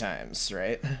many, many times,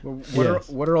 right? Well,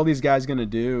 what are all these guys going to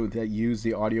do that use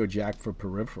the audio jack for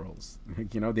peripherals?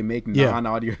 They make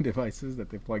non-audio devices that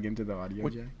they plug into the audio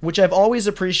jack. Which I've always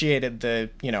appreciated the,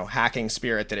 hacking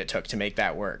spirit that it took to make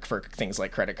that work for things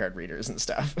like credit card readers and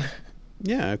stuff.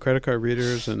 Yeah, credit card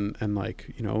readers and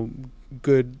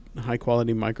good high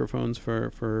quality microphones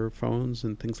for phones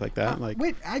and things like that.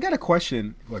 Wait, I got a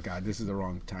question. Look, God, this is the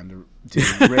wrong time to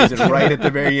raise it right at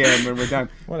the very end when we're done.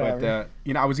 Whatever.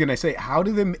 But I was gonna say, how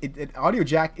do they? Audio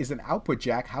jack is an output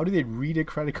jack. How do they read a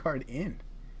credit card in?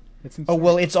 That's insane. Oh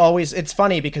well, it's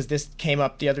funny because this came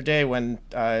up the other day when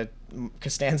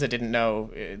Costanza didn't know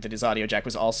that his audio jack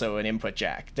was also an input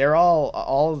jack. They're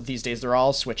all these days they're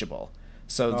all switchable.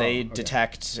 So they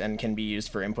detect and can be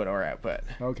used for input or output.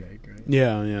 Okay, great.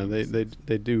 Yeah,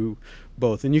 they do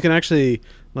both, and you can actually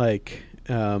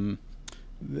if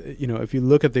you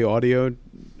look at the audio,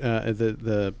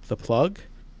 the plug,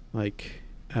 like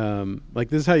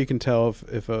this is how you can tell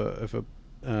if a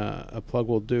plug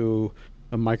will do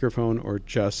a microphone or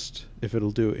just if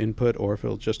it'll do input or if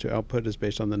it'll just do output is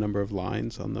based on the number of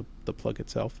lines on the plug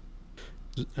itself.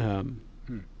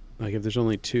 Like if there's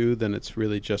only 2, then it's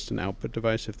really just an output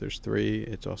device. If there's 3,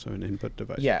 it's also an input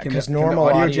device. Yeah, because normal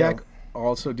can the audio jack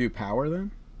also do power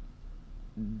then?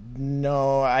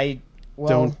 No,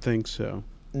 don't think so.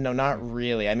 No, not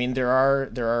really. I mean, there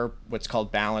are what's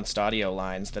called balanced audio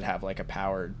lines that have like a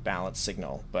powered balanced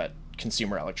signal, but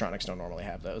consumer electronics don't normally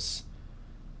have those.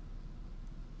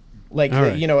 Like,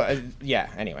 yeah,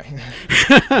 anyway.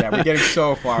 Yeah, we're getting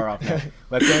so far off now.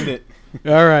 Let's end it.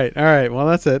 All right. Well,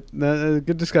 that's it.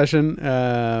 Good discussion.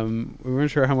 We weren't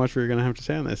sure how much we were going to have to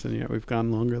say on this, and yet we've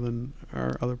gone longer than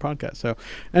our other podcast. So,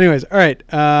 anyways, all right.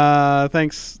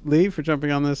 Thanks, Lee, for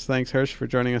jumping on this. Thanks, Hirsch, for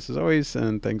joining us as always,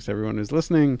 and thanks to everyone who's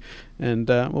listening. And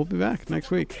we'll be back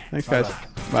next week. Thanks, guys.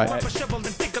 Bye. Grab a shovel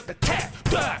and dig up the tap.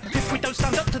 If we don't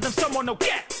stand up to them, someone will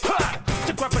get.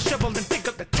 To grab a shovel and dig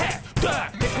up the tap.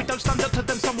 If we don't stand up to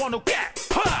them, someone will get.